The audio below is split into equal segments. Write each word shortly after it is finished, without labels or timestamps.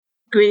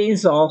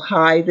Greetings all.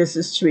 Hi, this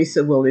is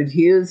Teresa Willard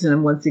Hughes,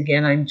 and once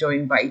again I'm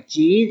joined by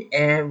Jean,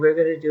 and we're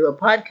going to do a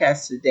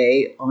podcast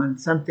today on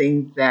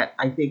something that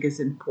I think is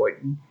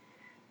important,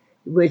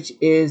 which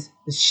is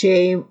the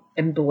shame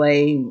and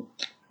blame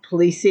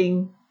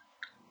policing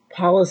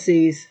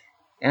policies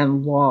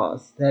and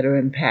laws that are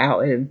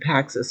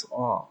impacts us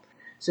all.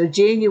 So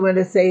Jean, you want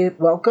to say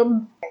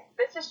welcome?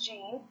 This is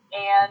Jean,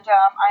 and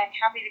I'm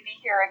happy to be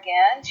here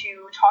again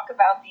to talk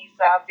about these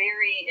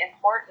very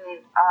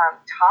important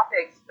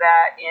topics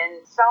that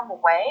in some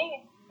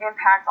way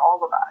impact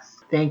all of us.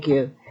 Thank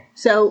you.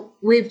 So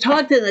we've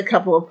talked in a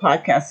couple of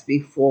podcasts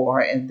before,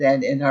 and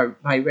then in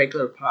my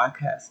regular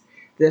podcast,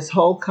 this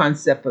whole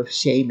concept of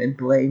shame and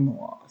blame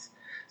laws.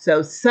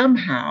 So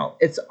somehow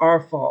it's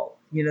our fault.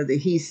 You know, the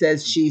he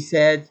said, she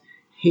said,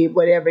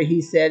 whatever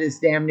he said is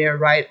damn near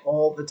right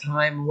all the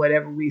time.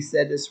 Whatever we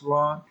said is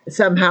wrong.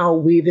 Somehow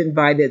we've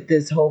invited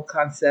this whole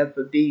concept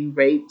of being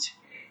raped,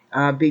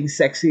 being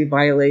sexually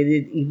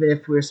violated, even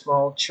if we're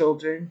small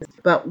children.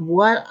 But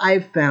what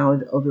I've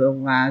found over the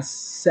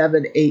last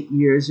 7-8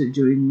 years of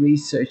doing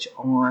research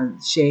on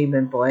shame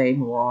and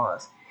blame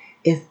laws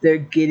is they're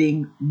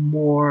getting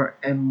more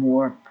and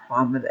more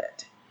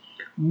prominent.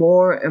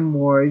 More and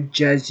more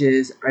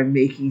judges are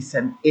making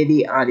some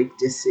idiotic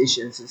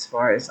decisions as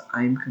far as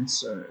I'm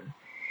concerned.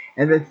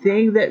 And the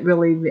thing that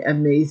really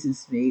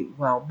amazes me,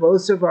 well,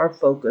 most of our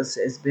focus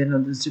has been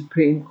on the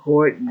Supreme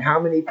Court and how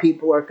many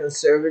people are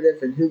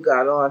conservative and who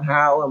got on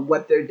how and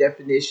what their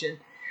definition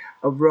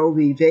of Roe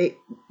v.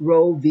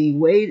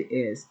 Wade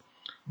is.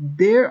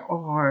 There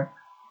are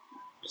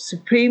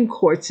Supreme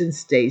Courts in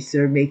states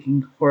that are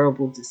making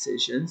horrible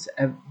decisions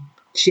of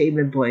shame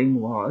and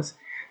blame laws.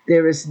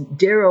 There is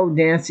dear old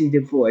Nancy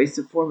DuBois,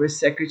 the former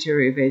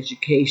Secretary of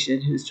Education,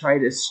 who's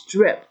trying to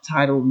strip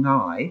Title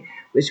IX,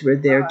 which were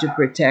there to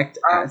protect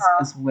us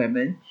as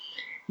women.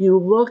 You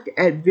look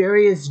at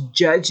various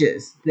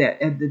judges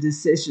and the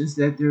decisions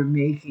that they're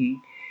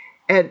making,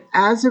 and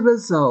as a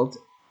result,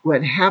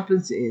 what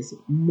happens is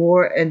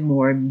more and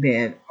more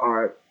men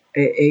are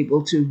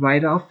able to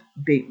write off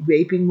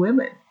raping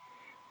women.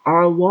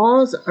 Our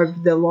laws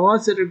the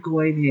laws that are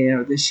going in,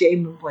 or the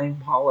shame and blame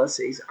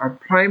policies, are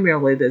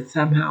primarily that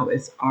somehow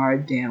it's our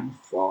damn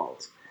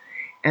fault.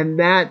 And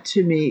that,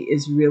 to me,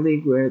 is really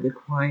where the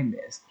crime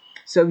is.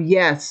 So,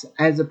 yes,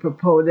 as a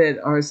proponent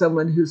or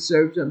someone who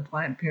served on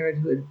Planned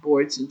Parenthood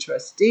boards and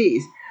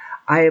trustees,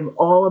 I am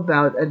all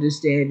about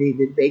understanding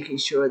and making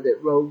sure that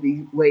Roe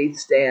v. Wade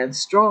stands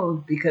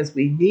strong because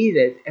we need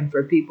it and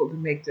for people to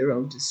make their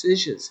own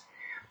decisions.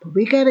 But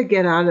we got to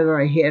get out of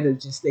our head of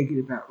just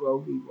thinking about Roe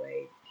v.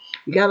 Wade.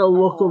 We got to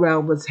look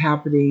around what's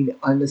happening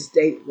on the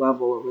state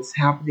level or what's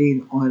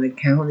happening on a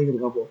county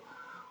level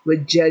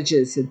with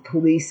judges and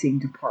policing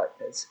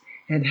departments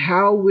and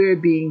how we're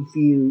being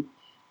viewed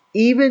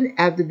even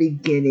at the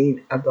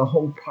beginning of the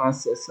whole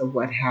process of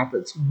what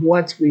happens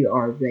once we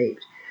are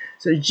raped.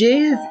 So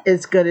Jay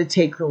is going to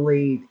take the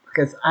lead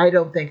because I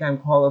don't think I'm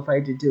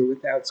qualified to do it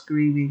without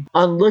screaming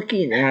on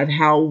looking at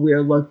how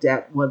we're looked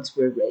at once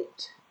we're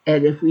raped.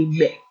 And if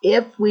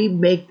we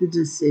make the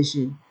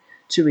decision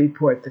to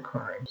report the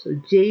crime. So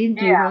Jane,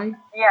 do you mind?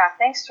 Yeah,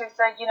 thanks,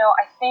 Teresa. You know,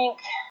 I think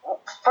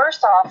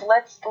first off,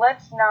 let's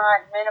not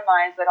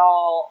minimize at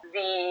all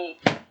the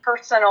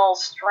personal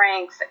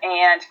strength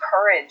and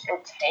courage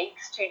it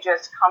takes to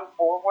just come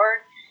forward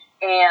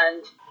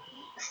and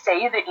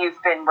say that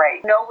you've been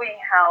raped. Knowing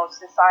how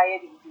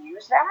society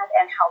views that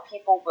and how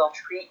people will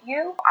treat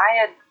you.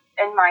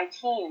 In my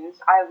teens,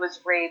 I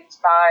was raped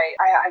by,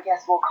 I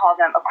guess we'll call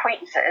them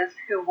acquaintances,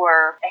 who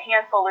were a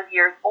handful of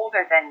years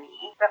older than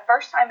me. The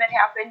first time it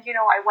happened,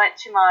 I went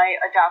to my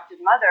adopted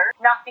mother,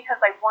 not because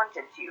I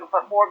wanted to,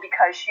 but more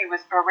because she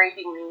was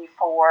berating me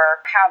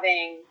for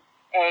having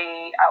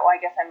I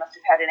guess I must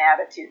have had an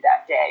attitude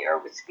that day or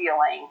was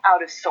feeling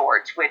out of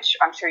sorts, which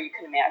I'm sure you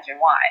can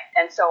imagine why.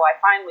 And so I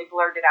finally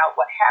blurted out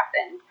what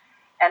happened,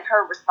 and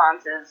her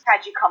response is,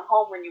 had you come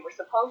home when you were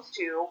supposed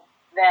to,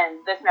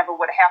 then this never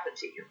would have happened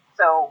to you.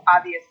 So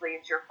obviously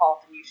it's your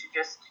fault and you should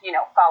just,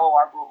 follow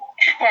our rule.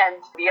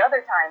 And the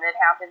other time it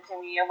happened to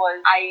me, it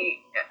was,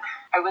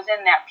 I was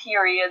in that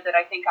period that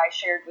I think I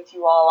shared with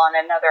you all on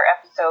another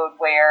episode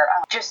where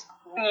just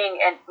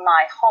being in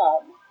my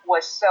home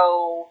was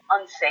so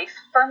unsafe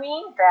for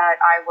me that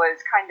I was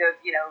kind of,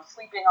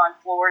 sleeping on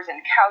floors and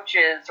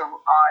couches or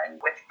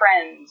with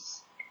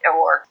friends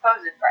or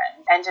supposed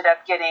friends, ended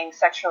up getting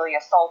sexually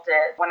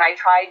assaulted. When I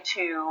tried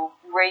to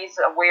raise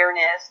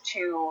awareness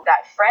to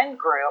that friend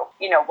group,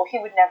 he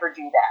would never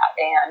do that.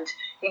 And,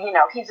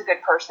 he's a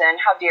good person.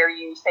 How dare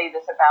you say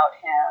this about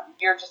him?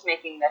 You're just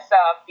making this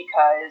up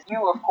because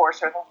you, of course,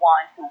 are the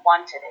one who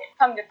wanted it.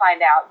 Come to find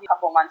out a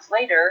couple months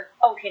later,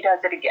 he does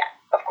it again.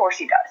 Of course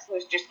he does. He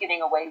was just getting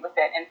away with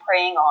it and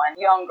preying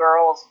on young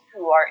girls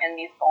who are in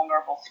these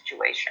vulnerable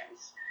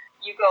situations.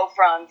 You go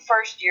from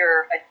first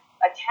your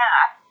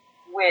attack,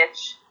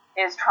 which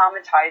is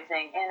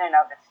traumatizing in and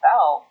of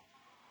itself,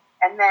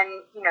 And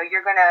then,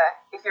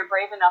 if you're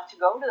brave enough to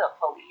go to the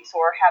police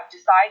or have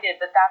decided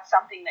that that's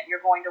something that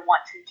you're going to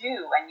want to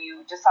do and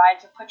you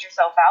decide to put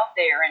yourself out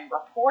there and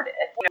report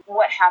it,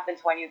 what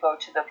happens when you go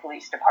to the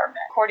police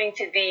department? According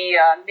to the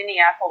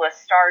Minneapolis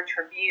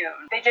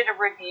Star-Tribune, they did a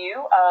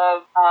review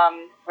of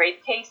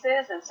rape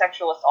cases and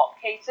sexual assault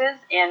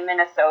cases in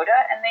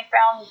Minnesota, and they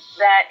found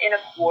that in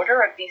a quarter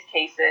of these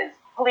cases,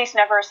 police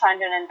never assigned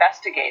an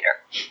investigator.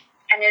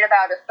 And in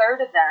about a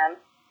third of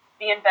them,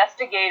 the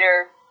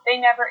investigator, they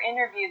never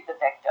interviewed the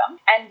victim.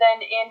 And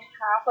then in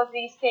half of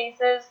these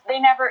cases, they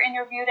never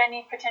interviewed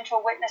any potential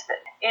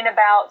witnesses. In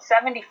about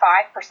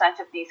 75%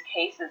 of these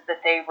cases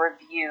that they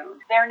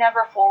reviewed, they're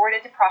never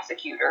forwarded to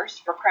prosecutors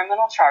for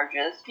criminal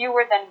charges.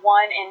 Fewer than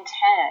 1 in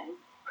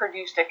 10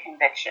 produced a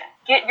conviction.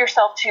 Get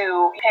yourself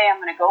to, hey, I'm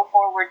going to go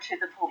forward to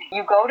the police.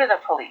 You go to the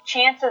police.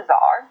 Chances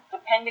are,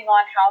 depending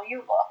on how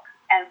you look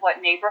and what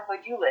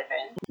neighborhood you live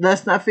in.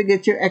 Let's not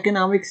forget your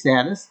economic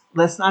status.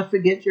 Let's not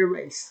forget your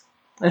race.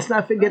 Let's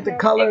not forget the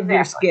color of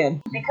your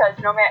skin. Because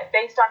no matter,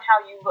 based on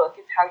how you look,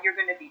 it's how you're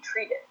going to be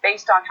treated.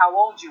 Based on how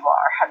old you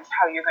are, it's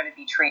how you're going to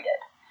be treated.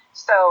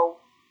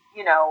 So,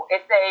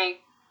 if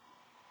they,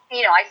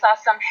 I saw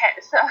some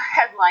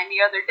headline the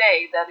other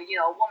day that,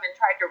 a woman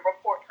tried to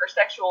report her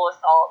sexual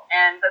assault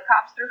and the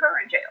cops threw her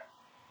in jail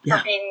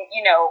for being,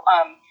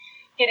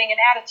 getting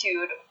an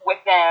attitude with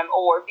them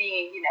or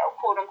being,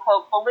 quote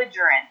unquote,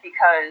 belligerent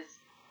because,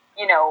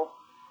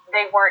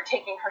 they weren't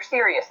taking her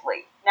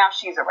seriously. Now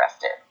she's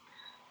arrested.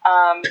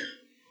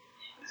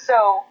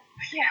 So,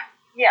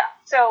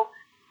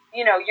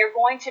 you're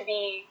going to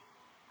be,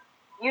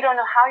 you don't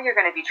know how you're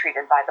going to be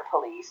treated by the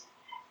police.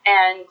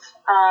 And,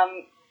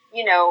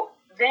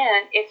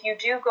 then if you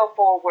do go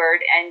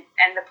forward and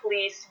the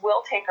police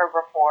will take a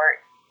report,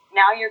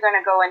 now you're going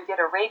to go and get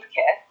a rape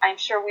kit. I'm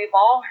sure we've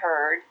all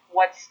heard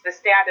what's the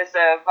status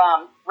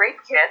of rape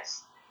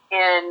kits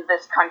in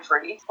this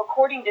country.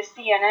 According to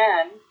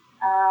CNN,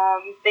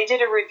 they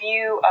did a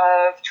review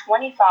of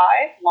 25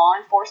 law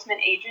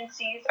enforcement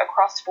agencies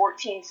across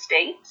 14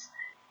 states.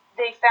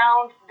 They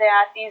found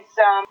that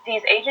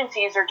these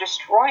agencies are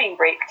destroying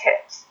rape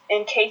kits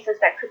in cases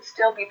that could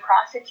still be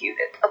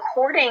prosecuted.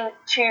 According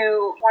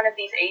to one of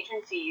these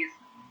agencies,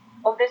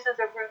 this is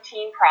a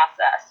routine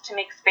process to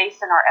make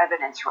space in our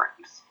evidence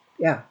rooms.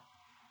 Yeah.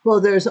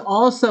 Well, there's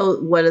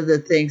also one of the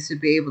things to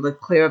be able to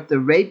clear up the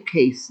rape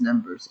case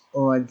numbers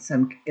in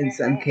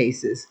some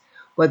cases.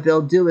 What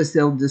they'll do is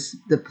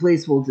the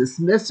police will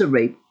dismiss a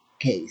rape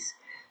case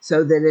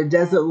so that it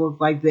doesn't look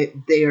like that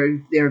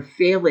they're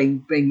failing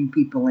bringing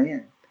people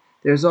in.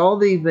 There's all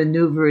these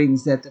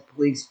maneuverings that the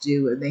police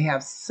do, and they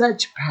have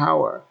such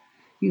power.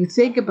 You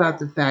think about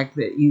the fact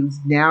that you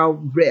now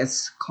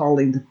risk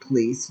calling the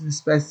police, and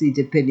especially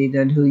depending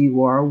on who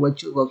you are,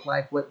 what you look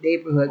like, what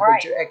neighborhood,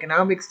 what your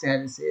economic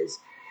status is.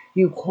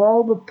 You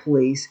call the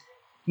police.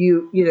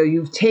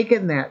 You've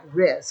taken that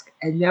risk,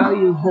 and now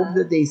you hope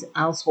that these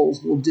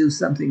assholes will do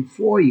something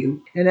for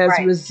you. And as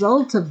a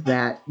result of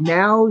that,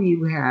 now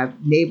you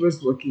have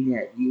neighbors looking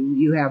at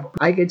you.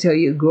 I can tell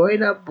you,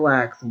 growing up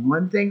Black, the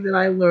one thing that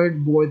I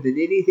learned more than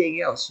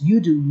anything else, you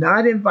do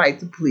not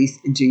invite the police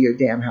into your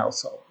damn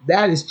household.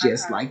 That is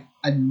just like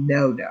a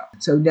no-no.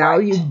 So now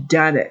you've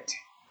done it.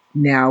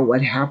 Now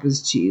what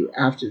happens to you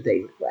after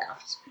they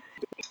left?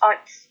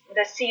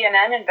 The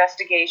CNN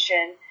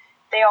investigation,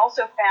 they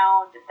also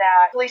found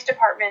that police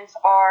departments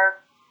are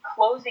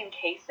closing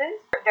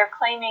cases. They're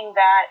claiming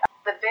that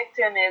the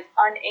victim is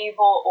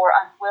unable or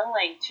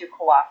unwilling to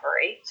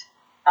cooperate,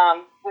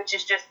 which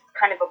is just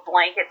kind of a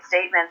blanket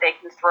statement they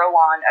can throw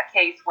on a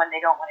case when they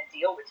don't want to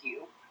deal with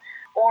you.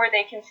 Or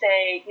they can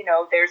say,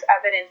 there's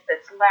evidence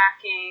that's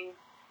lacking,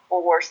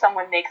 or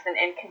someone makes an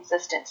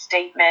inconsistent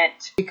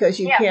statement. Because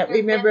you can't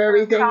remember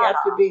everything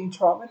after being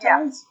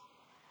traumatized?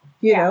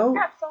 You know?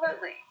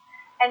 Absolutely.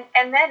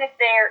 And then if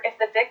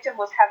the victim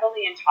was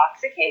heavily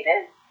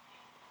intoxicated,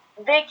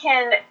 they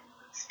can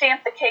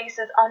stamp the case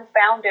as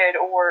unfounded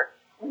or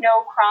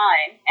no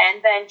crime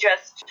and then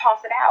just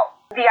toss it out.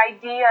 The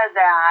idea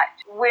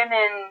that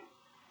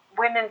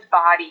women's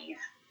bodies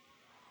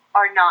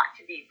are not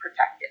to be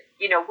protected.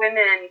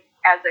 Women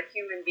as a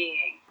human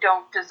being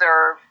don't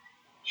deserve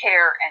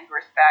care and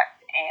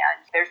respect,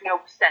 and there's no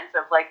sense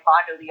of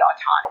bodily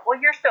autonomy. Well,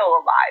 you're still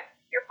alive.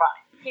 You're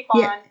fine. Keep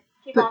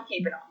on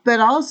keeping on. But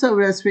also,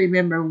 let's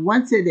remember,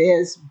 once it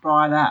is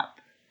brought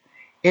up,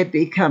 it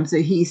becomes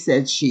a he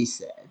said, she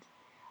said.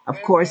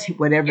 Of course,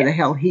 whatever the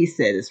hell he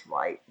said is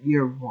right.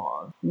 You're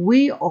wrong.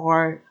 We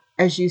are,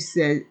 as you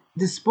said,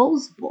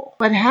 disposable.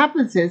 What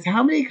happens is,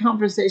 how many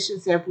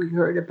conversations have we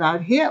heard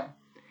about him?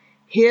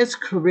 His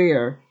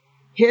career,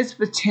 his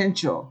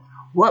potential,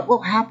 what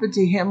will happen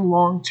to him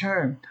long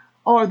term?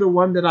 Or the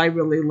one that I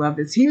really love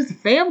is he was a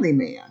family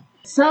man.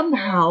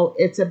 Somehow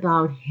it's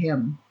about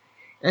him.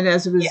 And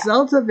as a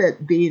result of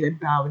it being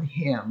about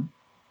him,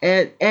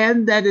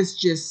 and that is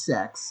just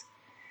sex,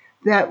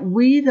 that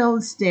we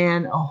don't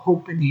stand a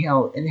hope in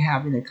hell in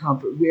having a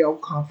real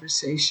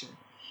conversation.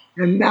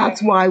 And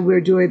that's why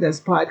we're doing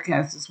this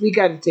podcast, is we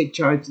got to take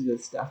charge of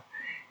this stuff.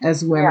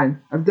 as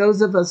women, of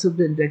those of us who've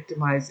been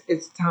victimized,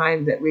 it's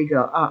time that we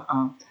go,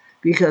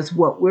 because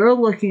what we're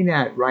looking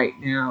at right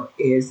now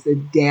is the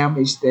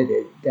damage that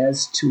it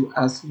does to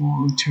us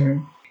long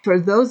term. For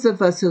those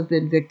of us who've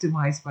been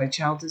victimized by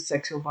childhood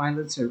sexual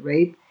violence or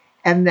rape,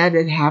 and that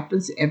it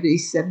happens every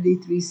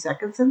 73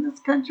 seconds in this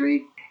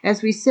country,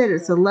 as we said,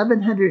 it's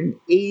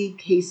 1,180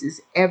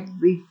 cases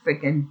every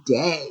freaking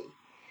day.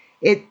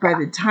 By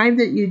the time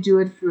that you do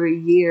it for a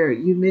year,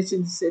 you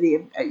mentioned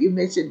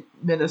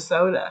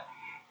Minnesota.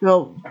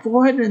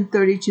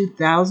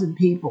 432,000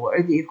 people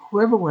are the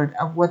equivalent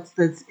of what's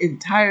the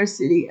entire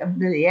city of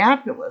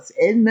Minneapolis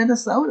in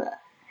Minnesota.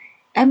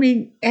 I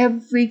mean,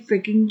 every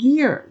freaking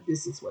year,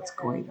 this is what's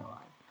going on.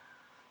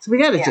 So we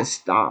got to just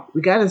stop.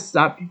 We got to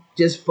stop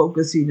just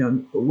focusing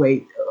on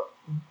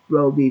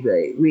Roe v.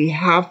 Wade. We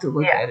have to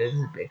look at it as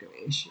a bigger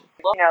issue.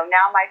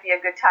 Now might be a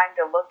good time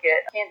to look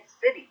at Kansas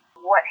City.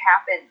 What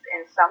happens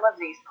in some of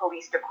these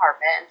police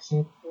departments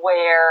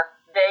where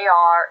they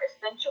are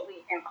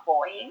essentially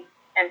employing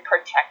and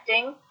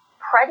protecting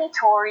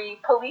predatory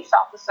police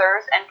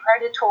officers and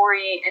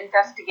predatory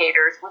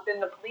investigators within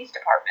the police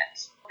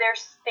departments. They're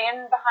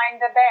standing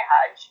behind the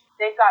badge.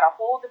 They've got a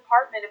whole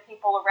department of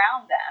people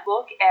around them.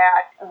 Look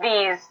at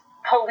these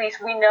police.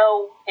 We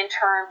know in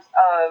terms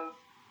of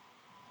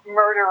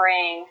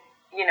murdering,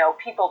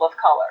 people of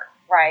color,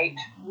 right?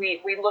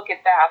 We look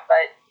at that,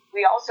 but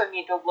we also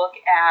need to look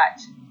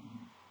at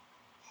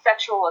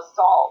sexual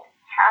assault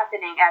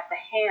happening at the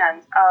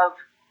hands of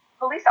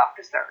police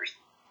officers.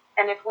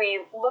 And if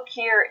we look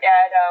here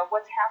at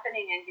what's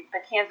happening in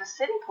the Kansas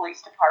City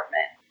Police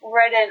Department,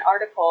 read an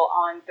article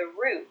on The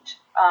Root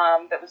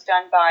that was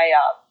done by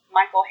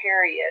Michael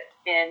Harriot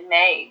in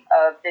May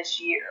of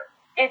this year.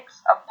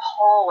 It's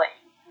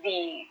appalling,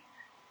 the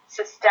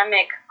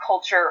systemic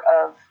culture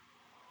of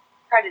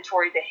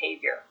predatory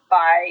behavior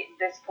by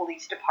this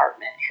police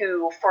department,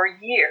 who for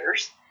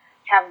years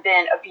have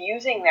been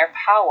abusing their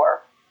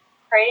power,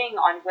 preying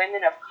on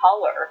women of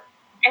color,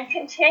 and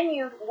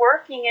continued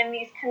working in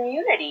these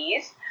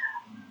communities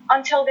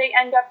until they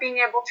end up being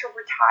able to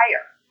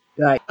retire.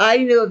 Right. I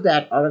knew of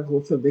that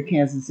article from the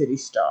Kansas City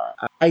Star.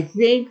 I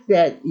think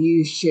that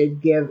you should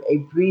give a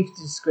brief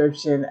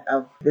description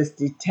of this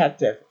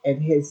detective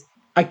and his...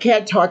 I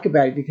can't talk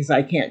about it because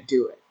I can't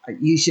do it.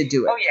 You should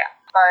do it. Oh, yeah.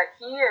 But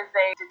he is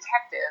a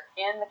detective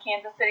in the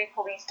Kansas City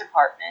Police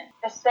Department.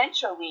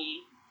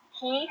 Essentially,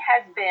 he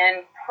has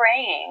been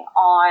preying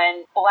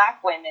on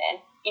Black women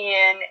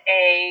in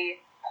a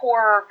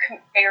poor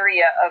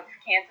area of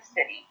Kansas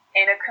City,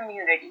 in a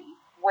community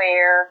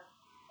where,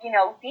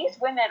 these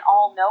women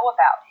all know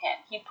about him.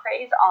 He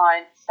preys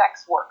on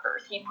sex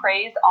workers. He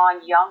preys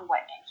on young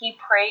women. He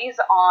preys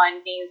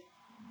on these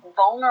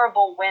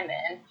vulnerable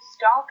women,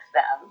 stalks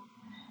them,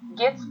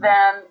 gets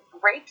them,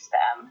 rapes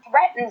them,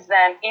 threatens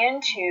them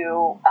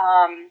into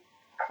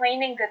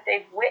claiming that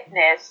they've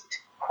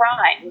witnessed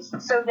crimes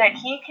so that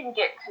he can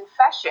get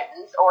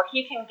confessions or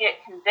he can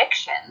get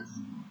convictions.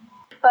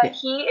 But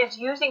he is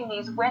using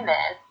these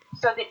women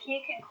so that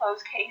he can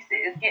close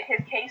cases, get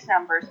his case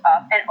numbers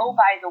up, and oh,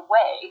 by the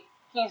way,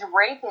 he's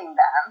raping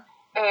them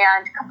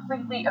and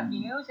completely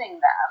abusing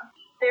them.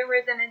 There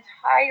is an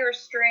entire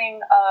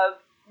string of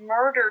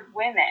murdered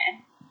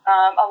women,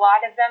 a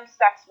lot of them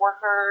sex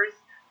workers,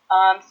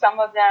 some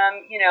of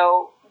them,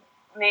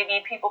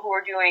 maybe people who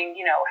are doing,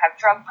 have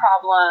drug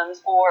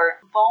problems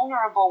or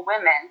vulnerable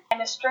women, and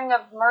a string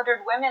of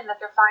murdered women that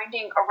they're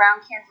finding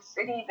around Kansas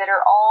City that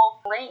are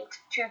all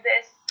linked to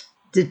this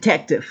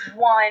detective.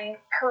 One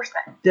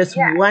person. Just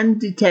one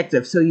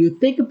detective. So you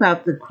think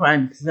about the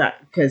crime,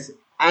 because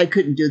I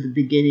couldn't do the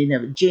beginning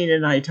of it. Gina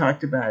and I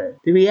talked about it.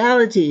 The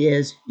reality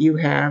is you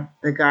have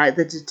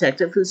the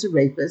detective who's a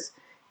rapist,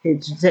 a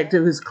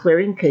detective who's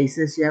clearing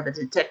cases, you have a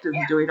detective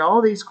who's doing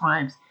all these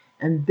crimes,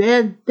 and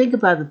then think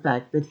about the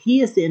fact that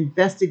he is the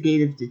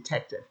investigative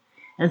detective.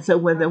 And so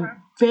when the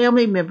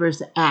family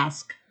members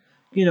ask,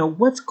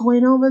 what's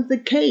going on with the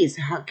case?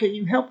 How can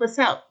you help us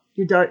out?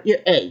 Your daughter,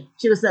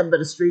 she was nothing but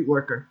a street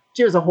worker.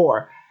 She was a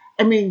whore.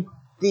 I mean,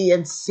 the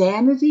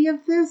insanity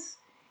of this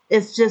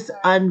is just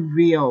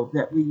unreal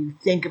that when you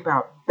think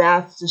about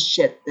that's the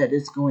shit that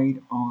is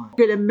going on.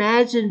 You could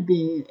imagine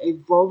being a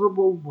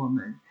vulnerable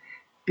woman,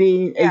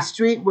 being a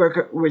street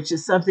worker, which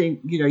is something,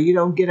 you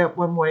don't get up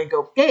one morning and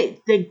go, hey,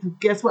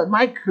 guess what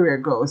my career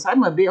goes?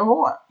 I'm going to be a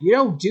whore. You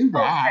don't do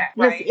that.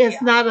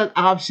 It's not an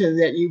option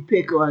that you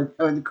pick on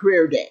the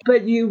career day.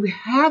 But you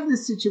have the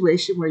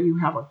situation where you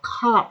have a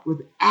cop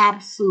with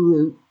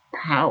absolute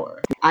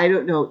power. I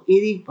don't know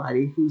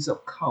anybody who's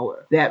of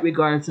color that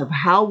regardless of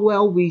how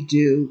well we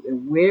do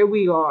and where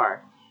we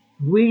are,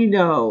 we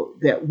know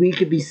that we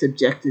could be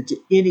subjected to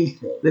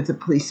anything with the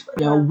police.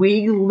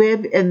 We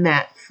live in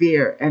that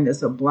fear. And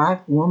as a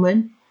Black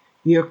woman,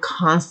 you're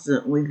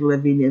constantly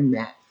living in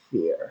that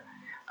fear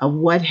of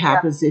what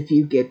happens if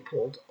you get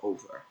pulled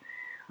over.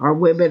 Our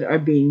women are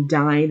being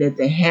dying at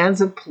the hands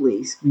of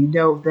police. We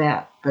know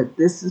that. But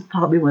this is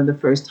probably one of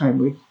the first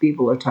time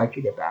people are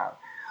talking about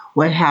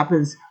what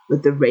happens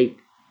with the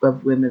rape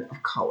of women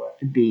of color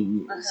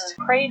being used.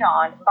 Preyed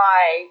on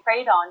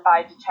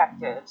by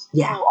detectives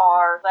Yeah. who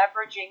are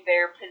leveraging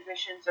their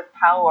positions of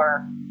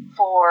power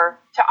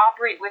to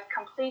operate with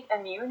complete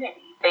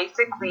immunity,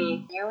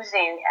 basically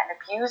using and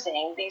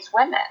abusing these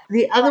women.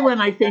 The other one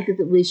I think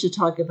that we should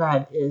talk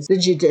about is the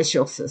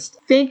judicial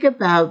system. Think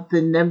about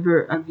the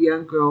number of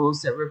young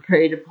girls that were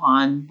preyed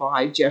upon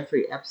by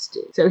Jeffrey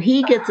Epstein. So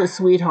he gets a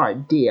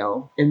sweetheart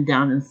deal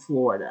down in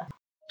Florida.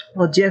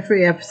 Well,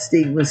 Jeffrey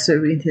Epstein was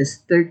serving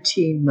his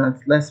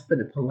 13-month, let's put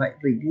it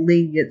politely,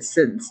 lenient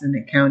sentence in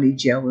a county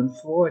jail in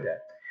Florida.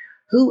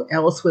 Who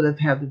else would have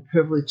had the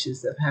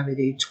privileges of having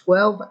a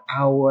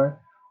 12-hour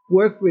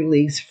work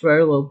release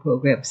furlough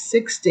program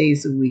 6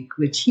 days a week,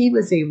 which he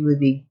was able to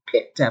be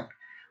picked up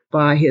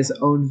by his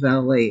own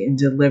valet and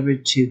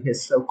delivered to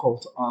his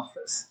so-called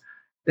office?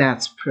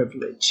 That's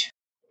privilege.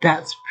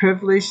 That's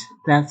privilege,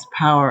 that's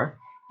power,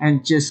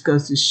 and just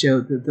goes to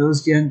show that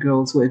those young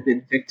girls who had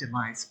been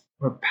victimized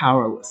were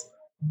powerless,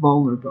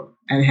 vulnerable,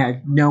 and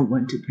had no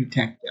one to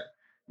protect them,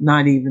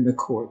 not even the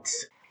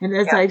courts. And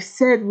as I've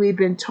said, we've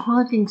been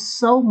talking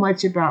so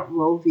much about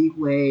Roe v.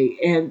 Wade.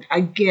 And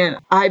again,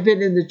 I've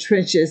been in the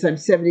trenches. I'm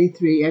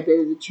 73. I've been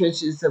in the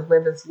trenches of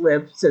women's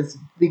lib since the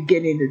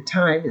beginning of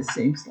time, it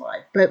seems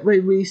like. But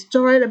when we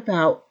start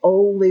about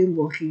only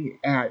looking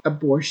at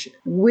abortion,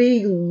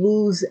 we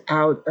lose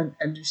out on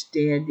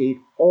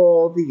understanding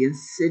all the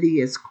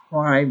insidious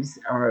crimes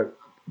our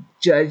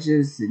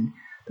judges and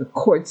the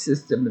court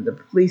system and the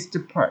police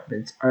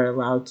departments are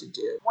allowed to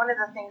do. One of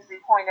the things they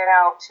pointed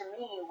out to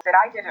me that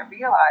I didn't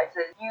realize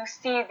is you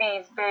see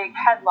these big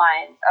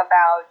headlines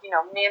about,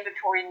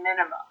 mandatory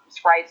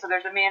minimums, right? So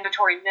there's a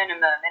mandatory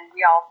minimum and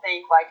we all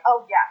think like,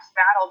 oh yes,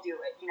 that'll do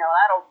it.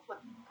 That'll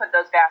put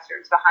those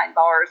bastards behind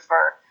bars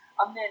for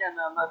a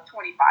minimum of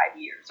 25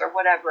 years or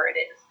whatever it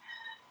is.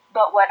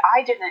 But what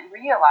I didn't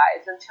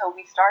realize until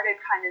we started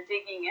kind of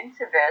digging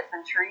into this,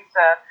 and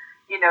Teresa,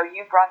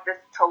 you brought this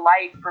to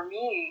light for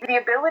me, the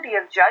ability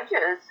of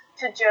judges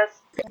to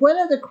just... What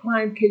other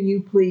crime can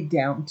you plead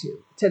down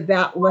to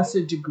that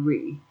lesser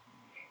degree,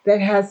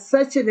 that has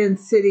such an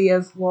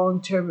insidious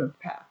long-term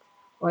impact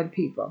on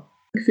people?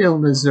 In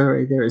Springfield,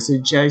 Missouri, there is a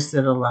judge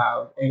that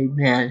allowed a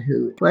man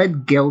who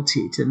pled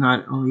guilty to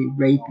not only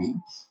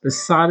raping, but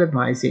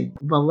sodomizing,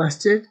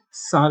 molested,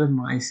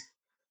 sodomized,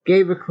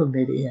 gave her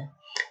chlamydia,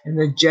 and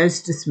the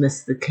judge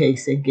dismissed the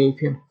case and gave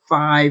him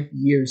 5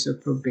 years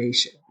of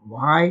probation.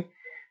 Why?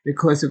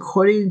 Because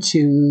according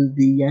to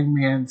the young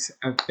man's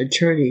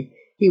attorney,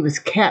 he was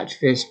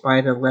catfished by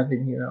an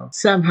 11-year-old.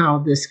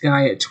 Somehow this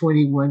guy at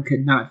 21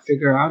 could not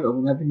figure out an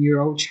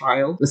 11-year-old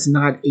child was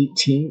not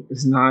 18,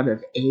 was not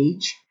of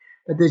age,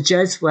 but the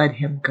judge let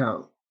him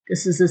go.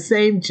 This is the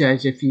same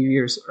judge a few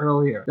years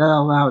earlier that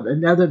allowed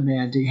another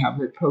man to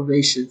have a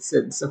probation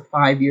sentence of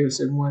 5 years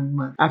and 1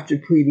 month after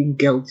pleading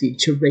guilty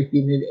to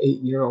raping an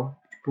 8-year-old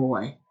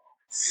boy.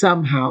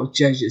 Somehow,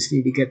 judges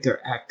need to get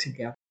their act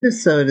together.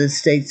 Minnesota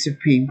State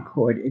Supreme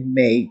Court in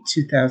May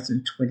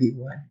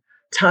 2021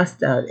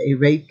 tossed out a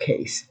rape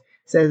case,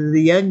 said that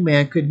the young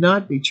man could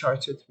not be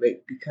charged with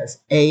rape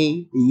because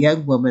A, the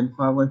young woman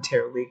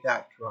voluntarily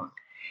got drunk.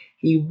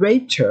 He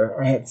raped her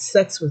or had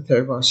sex with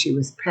her while she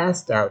was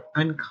passed out,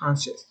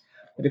 unconscious.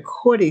 But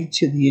according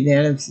to the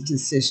unanimous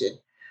decision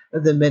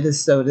of the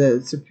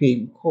Minnesota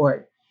Supreme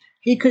Court,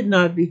 he could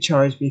not be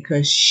charged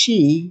because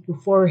she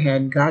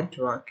beforehand got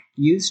drunk,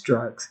 used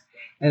drugs,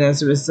 and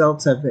as a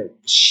result of it,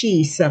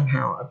 she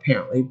somehow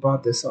apparently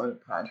brought this on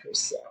upon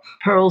herself.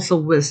 Pearls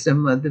of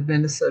wisdom of the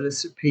Minnesota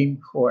Supreme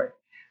Court.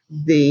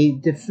 The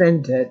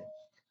defendant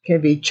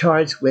can be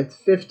charged with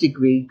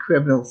fifth-degree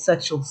criminal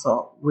sexual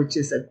assault, which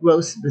is a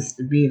gross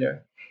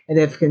misdemeanor. And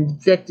if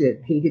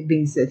convicted, it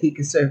means that he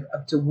can serve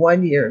up to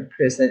 1 year in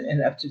prison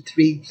and up to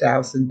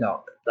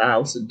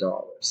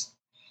 $3,000.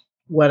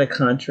 What a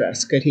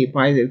contrast. Could he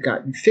might have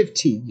gotten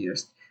 15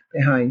 years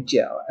behind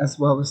jail, as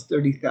well as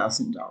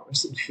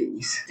 $30,000 in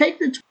fees.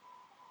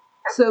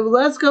 So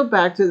let's go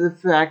back to the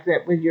fact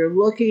that when you're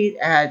looking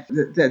at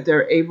that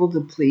they're able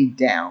to plead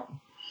down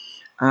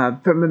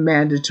from a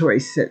mandatory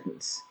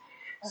sentence.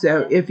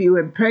 So if you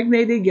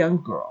impregnate a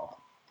young girl,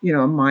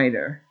 a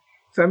minor,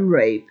 from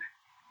rape,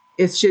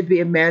 it should be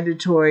a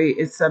mandatory,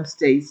 in some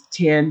states,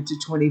 10 to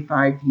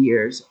 25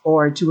 years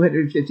or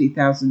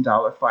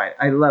 $250,000 fine.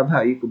 I love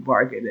how you can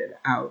bargain it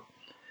out.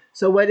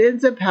 So what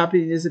ends up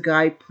happening is a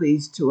guy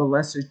pleads to a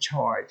lesser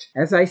charge.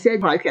 As I said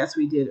in the podcast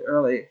we did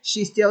earlier,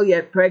 she's still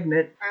yet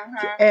pregnant,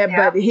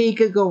 but he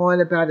could go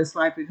on about his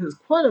life because,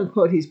 quote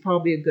unquote, he's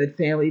probably a good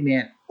family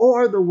man.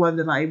 Or the one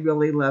that I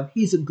really love,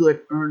 he's a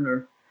good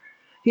earner.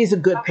 He's a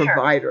good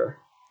provider.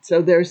 Sure.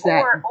 So there's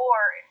that. Or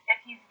if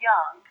he's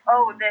young, if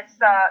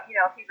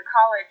he's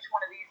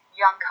one of these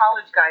young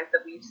college guys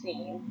that we've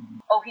seen,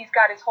 he's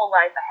got his whole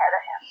life ahead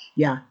of him.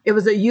 Yeah, it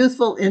was a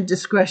youthful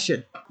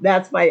indiscretion.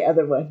 That's my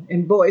other one.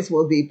 And boys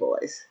will be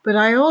boys. But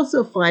I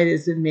also find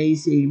it's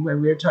amazing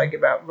when we're talking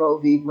about Roe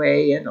v.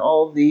 Wade and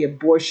all the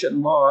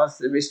abortion laws,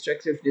 the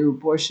restrictive new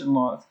abortion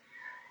laws.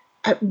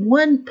 At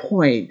one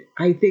point,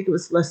 I think it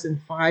was less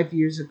than 5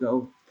 years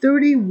ago,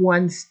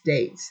 31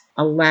 states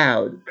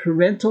allowed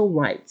parental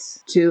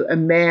rights to a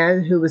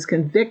man who was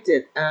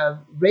convicted of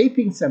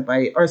raping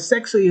somebody or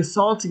sexually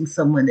assaulting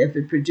someone if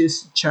it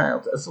produced a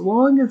child, as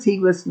long as he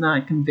was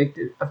not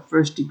convicted of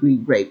first-degree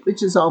rape,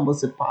 which is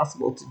almost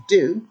impossible to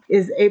do,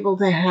 is able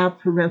to have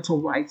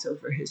parental rights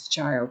over his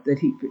child that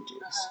he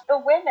produced.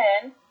 The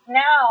women,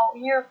 now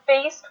you're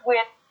faced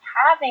with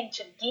having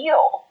to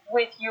deal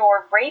with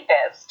your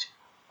rapist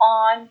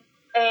on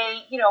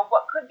a,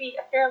 what could be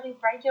a fairly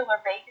regular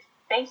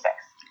basis.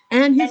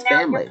 And his and now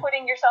family. You're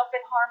putting yourself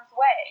in harm's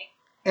way.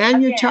 And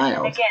again, your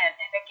child. And again.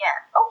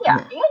 Oh, yeah,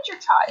 and your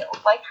child.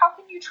 Like, how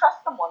can you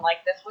trust someone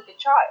like this with a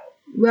child?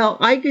 Well,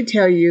 I could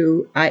tell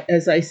you,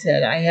 as I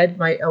said, I had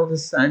my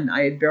eldest son.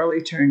 I had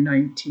barely turned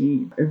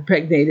 19,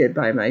 impregnated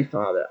by my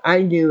father.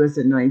 I knew as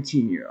a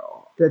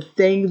 19-year-old, the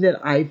thing that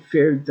I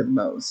feared the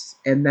most,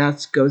 and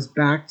that goes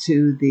back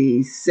to the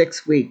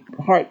 6-week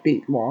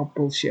heartbeat law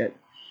bullshit,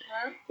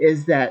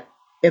 is that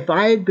if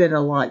I had been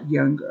a lot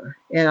younger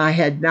and I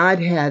had not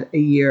had a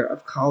year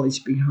of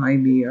college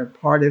behind me or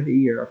part of a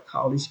year of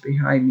college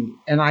behind me,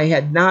 and I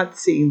had not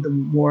seen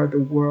more of the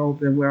world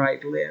than where I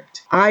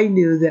lived, I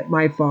knew that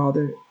my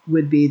father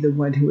would be the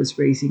one who was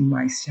raising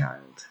my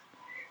child.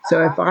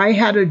 So if I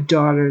had a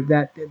daughter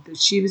that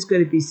she was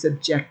going to be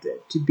subjected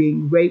to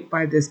being raped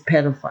by this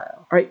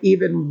pedophile, or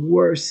even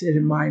worse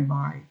in my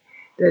mind,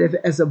 that if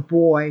as a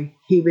boy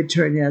he would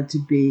turn out to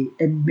be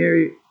a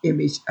mirror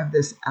image of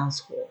this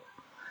asshole.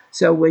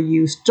 So when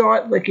you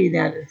start looking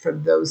at it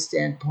from those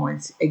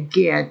standpoints,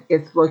 again,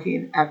 it's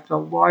looking at the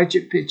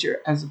larger picture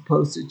as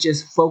opposed to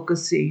just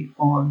focusing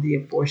on the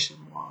abortion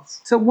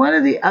laws. So one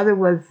of the other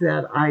ones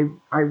that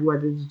I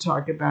wanted to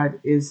talk about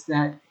is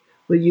that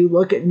when you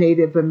look at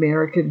Native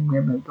American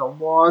women, the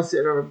laws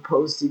that are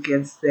imposed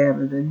against them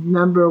and the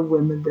number of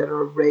women that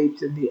are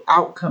raped and the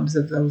outcomes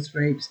of those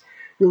rapes,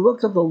 you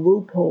look at the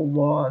loophole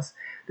laws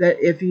that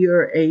if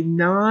you're a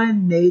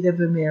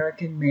non-Native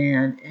American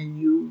man and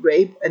you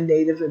rape a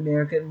Native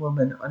American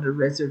woman on a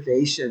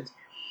reservation,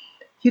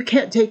 you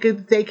can't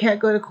they can't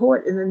go to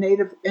court in the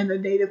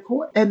native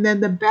court. And then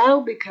the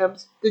battle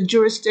becomes the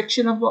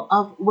jurisdiction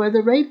of where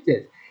the rape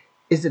is.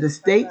 Is it a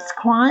state's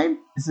crime?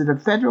 Is it a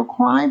federal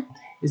crime?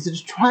 Is it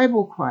a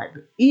tribal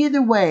crime?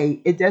 Either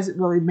way, it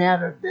doesn't really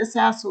matter. This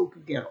asshole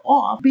could get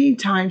off.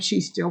 Meantime,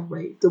 she's still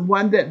raped. The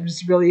one that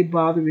is really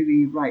bothering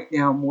me right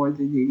now more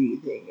than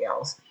anything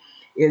else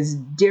is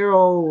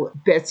Daryl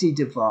Betsy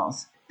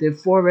DeVos, the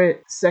former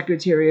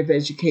Secretary of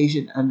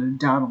Education under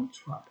Donald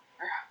Trump.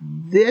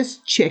 This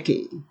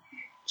chickie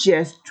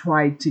just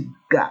tried to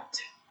gut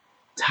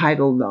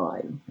Title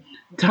IX.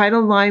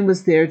 Title IX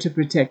was there to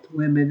protect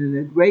women, and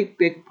a great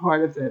big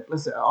part of it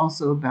was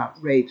also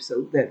about rape,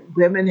 so that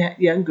women,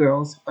 young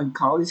girls on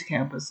college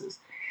campuses,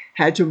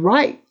 had to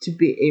right to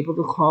be able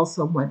to call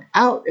someone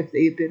out if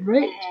they had been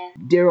raped.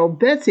 Daryl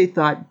Betsy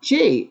thought,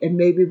 gee, and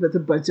maybe with a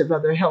bunch of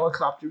other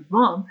helicopter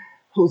moms,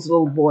 whose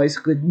little boys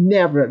could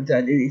never have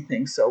done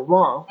anything so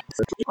wrong.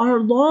 Our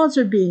laws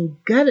are being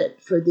gutted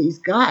for these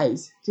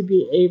guys to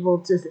be able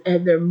to,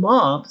 and their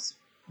moms.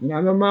 And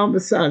I'm a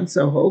mama's son,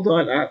 so hold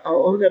on.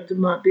 I'll own up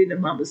to being a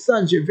mama's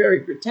son. You're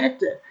very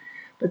protected.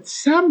 But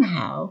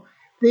somehow,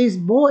 these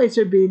boys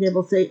are being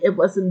able to say, it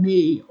wasn't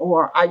me,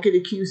 or I could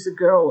accuse the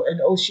girl,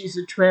 and oh, she's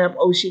a tramp,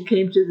 oh, she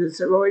came to the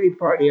sorority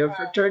party or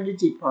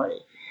fraternity party.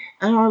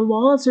 And our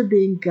laws are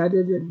being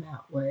gutted in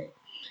that way.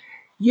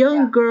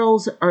 Young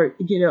girls are,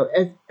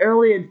 as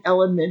early in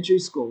elementary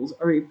schools,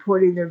 are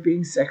reporting they're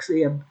being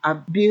sexually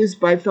abused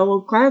by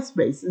fellow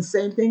classmates. The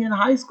same thing in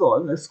high school.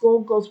 And the school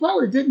goes, well,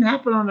 it didn't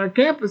happen on our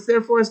campus,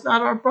 therefore it's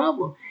not our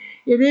problem.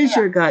 It is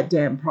your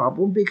goddamn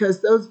problem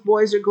because those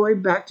boys are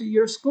going back to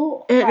your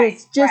school. And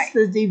it's just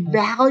the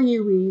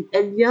devaluing,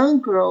 and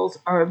young girls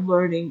are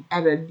learning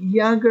at a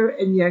younger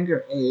and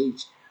younger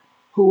age.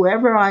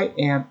 Whoever I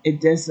am, it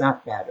does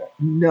not matter.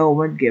 No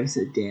one gives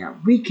a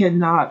damn. We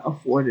cannot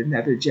afford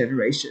another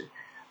generation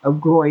of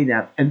growing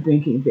up and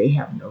thinking they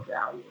have no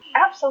value.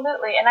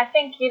 Absolutely. And I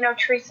think,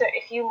 Teresa,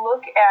 if you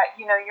look at,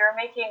 you're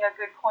making a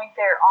good point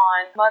there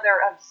on mother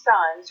of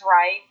sons,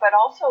 right? But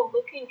also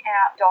looking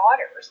at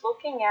daughters,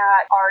 looking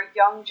at our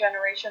young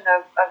generation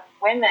of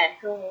women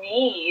who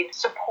need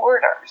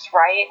supporters,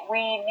 right?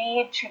 We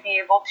need to be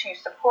able to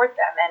support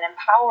them and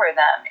empower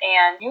them.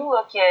 And you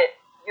look at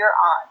your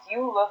aunt,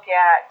 you look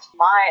at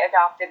my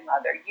adopted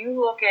mother, you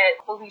look at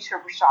Felicia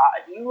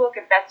Rashad, you look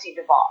at Betsy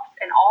DeVos,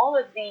 and all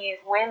of these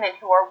women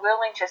who are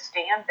willing to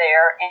stand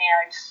there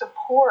and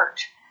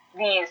support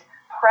these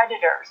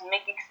predators and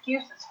make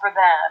excuses for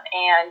them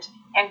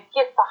and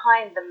get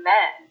behind the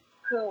men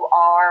who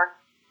are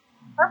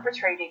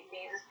perpetrating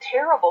these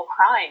terrible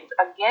crimes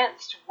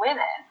against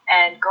women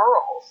and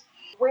girls.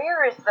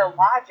 Where is the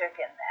logic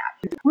in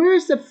that? Where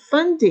is the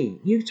funding?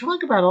 You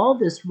talk about all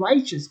this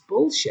righteous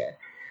bullshit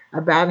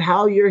about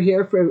how you're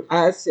here for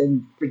us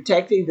and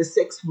protecting the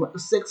six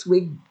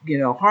week,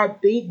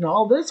 heartbeat and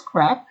all this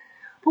crap.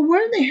 But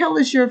where in the hell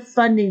is your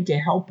funding to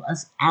help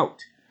us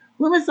out?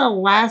 When was the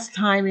last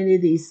time any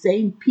of these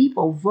same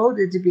people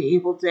voted to be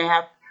able to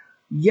have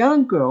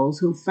young girls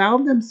who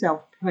found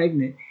themselves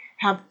pregnant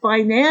have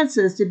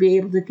finances to be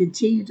able to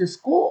continue to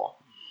school,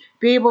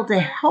 be able to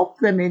help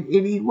them in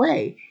any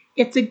way.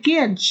 It's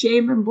again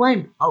shame and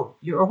blame. Oh,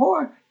 you're a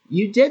whore.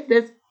 You did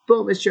this.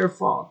 Boom, it's your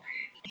fault.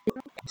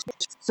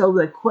 So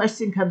the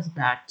question comes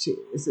back to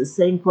is the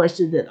same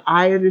question that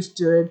I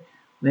understood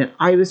when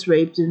I was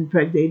raped and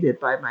impregnated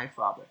by my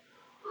father.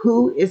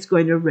 Who is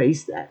going to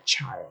raise that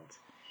child?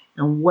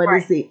 And what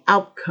is the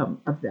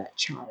outcome of that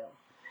child?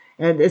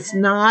 And it's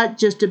not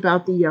just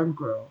about the young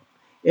girl.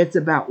 It's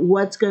about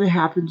what's going to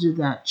happen to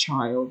that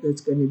child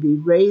that's going to be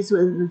raised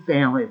within the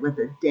family with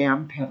a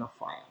damn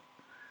pedophile.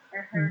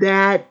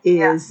 That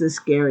is the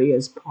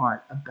scariest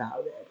part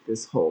about it,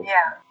 this whole thing.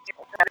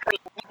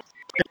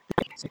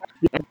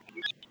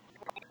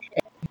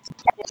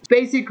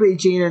 Basically,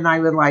 Gina and I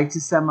would like to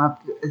sum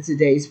up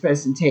today's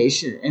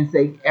presentation and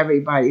thank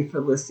everybody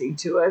for listening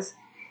to us.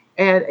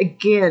 And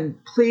again,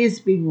 please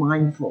be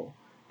mindful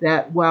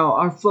that while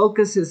our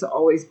focus has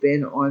always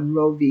been on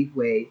Roe v.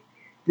 Wade,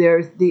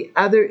 there's the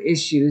other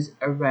issues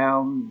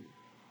around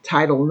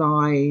Title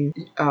IX,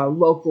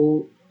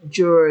 local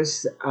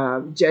jurors,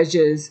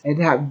 judges,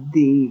 and have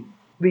the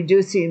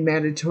reducing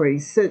mandatory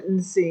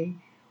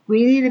sentencing.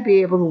 We need to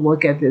be able to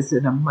look at this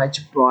in a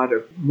much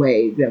broader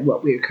way than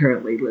what we're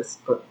currently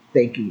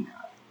thinking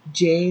of.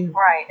 Jane?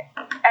 Right.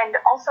 And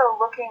also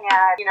looking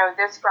at,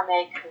 this from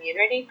a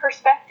community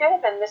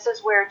perspective, and this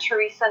is where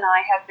Teresa and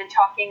I have been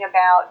talking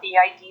about the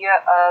idea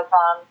of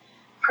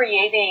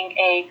creating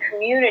a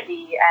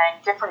community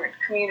and different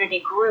community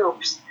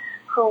groups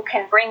who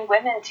can bring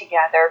women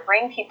together,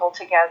 bring people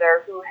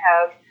together who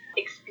have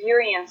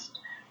experienced,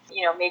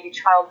 maybe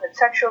childhood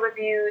sexual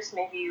abuse,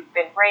 maybe you've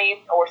been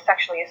raped or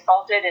sexually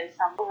assaulted, and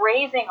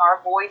raising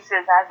our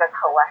voices as a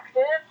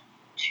collective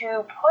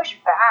to push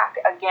back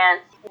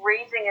against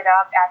raising it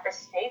up at the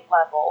state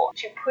level,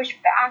 to push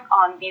back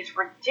on these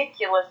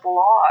ridiculous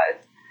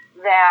laws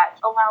that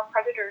allow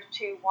predators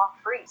to walk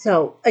free.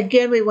 So,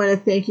 again, we want to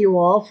thank you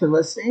all for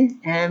listening,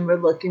 and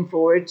we're looking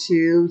forward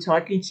to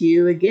talking to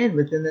you again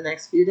within the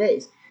next few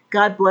days.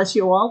 God bless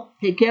you all.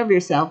 Take care of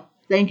yourself.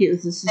 Thank you.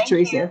 This is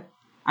Teresa.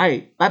 All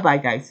right. Bye-bye,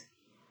 guys.